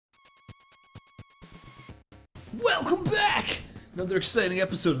Welcome back! Another exciting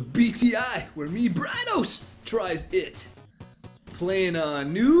episode of BTI, where me, Brados, tries it. Playing a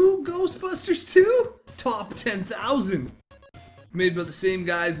new Ghostbusters 2? Top 10,000. Made by the same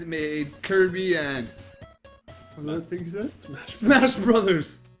guys that made Kirby and... what was that thing you said? Smash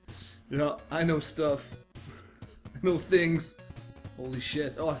Brothers. Yeah, I know stuff. I know things. Holy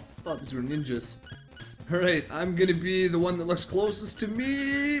shit. Oh, I thought these were ninjas. Alright, I'm gonna be the one that looks closest to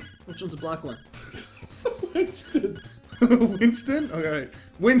me. Which one's the black one? Winston. Winston? Alright.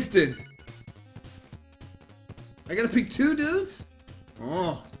 Winston. I gotta pick two dudes?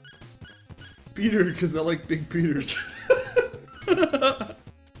 Oh. Peter, because I like big Peters.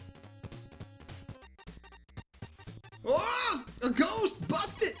 Oh! A ghost!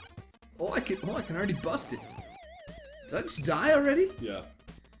 Bust it! Oh, I can already bust it. Did I just die already? Yeah.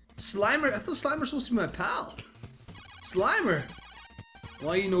 Slimer? I thought Slimer was supposed to be my pal. Slimer!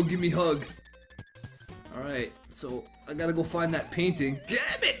 Why you no give me hug? Alright, so I gotta go find that painting.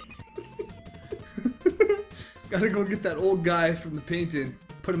 Damn it! Gotta go get that old guy from the painting,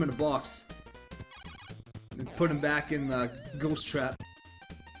 put him in a box, and put him back in the ghost trap.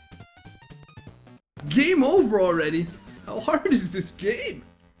 Game over already? How hard is this game?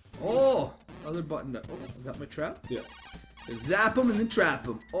 Oh, other button. Oh, I got my trap? Yeah. Zap him and then trap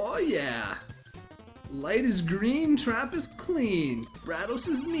him. Oh yeah. Light is green, trap is clean. Brados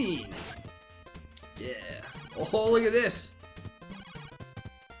is mean. Yeah. Oh, look at this.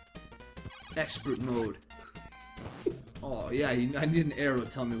 Expert mode. Oh yeah, I need an arrow to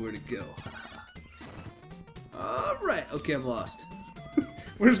tell me where to go. Alright, okay, I'm lost.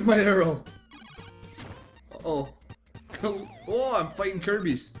 Where's my arrow? Uh-oh. Oh, I'm fighting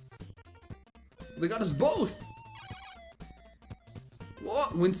Kirby's. They got us both!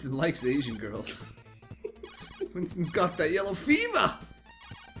 What? Winston likes Asian girls. Winston's got that yellow fever!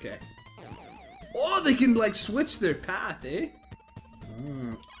 Okay. Oh, they can like switch their path, eh?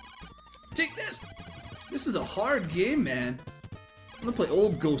 Take this! This is a hard game, man. I'm gonna play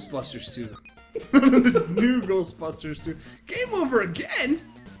old Ghostbusters 2. This new Ghostbusters 2. Game over again?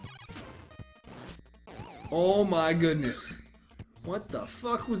 Oh my goodness. What the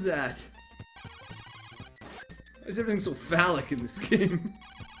fuck was that? Why is everything so phallic in this game?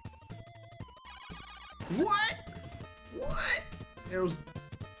 What? What? Arrows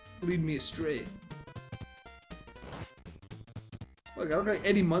lead me astray. Look, I look like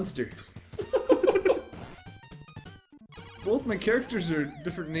Eddie Munster. Both my characters are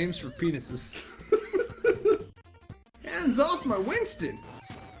different names for penises. Hands off my Winston!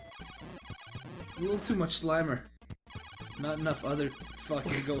 A little too much Slimer. Not enough other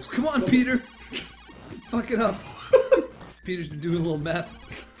fucking ghosts. Come on, Peter! Fuck it up. Peter's been doing a little meth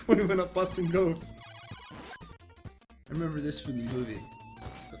when he went up busting ghosts. I remember this from the movie.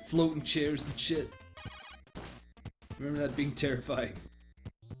 The floating chairs and shit. Remember that being terrifying.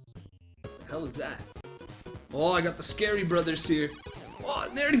 What the hell is that? Oh, I got the Scary Brothers here. Oh,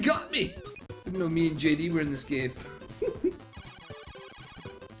 and they already got me! Didn't know me and JD were in this game.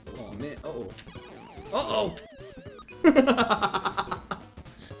 Oh man, uh-oh. Uh-oh!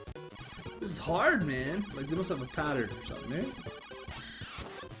 This is hard, man. Like, they must have a pattern or something, eh?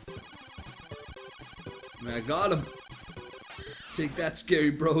 Man, I got him. Take that, Scary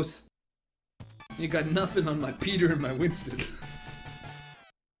Bros. You got nothing on my Peter and my Winston.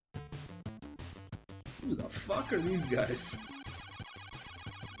 Who the fuck are these guys?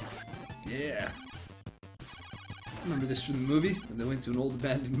 Yeah. Remember this from the movie when they went to an old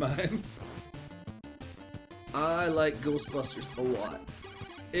abandoned mine? I like Ghostbusters a lot.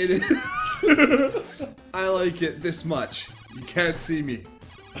 It is. I like it this much. You can't see me.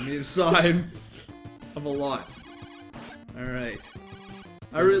 I need a sign of a lot. Alright.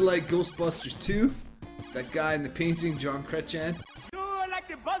 I really like Ghostbusters 2. That guy in the painting, John Kretchan. You're like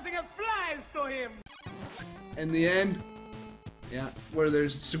the buzzing of flies to him. And the end, yeah, where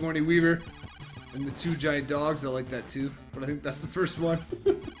there's Sigourney Weaver and the two giant dogs. I like that too, but I think that's the first one.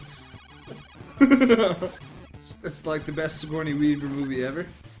 That's like the best Sigourney Weaver movie ever.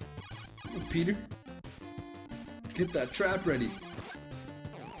 Oh, Peter, get that trap ready.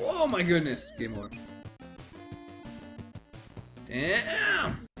 Oh my goodness, game over.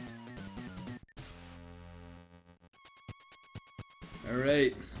 Damn. All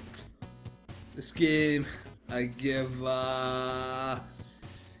right, this game. I give 8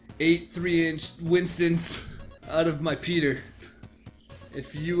 3-inch Winstons out of my Peter.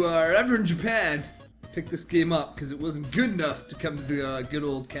 If you are ever in Japan, pick this game up because it wasn't good enough to come to the good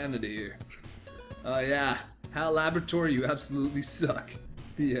old Canada here. Yeah, Hal Laboratory, you absolutely suck.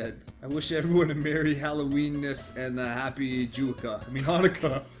 The end. I wish everyone a Merry Halloweenness and a Happy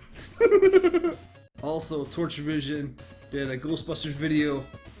Hanukkah. Also, TortureVision did a Ghostbusters video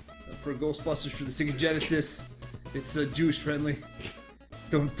for Ghostbusters for the Sega Genesis. It's Jewish friendly.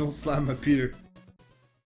 Don't slam my Peter.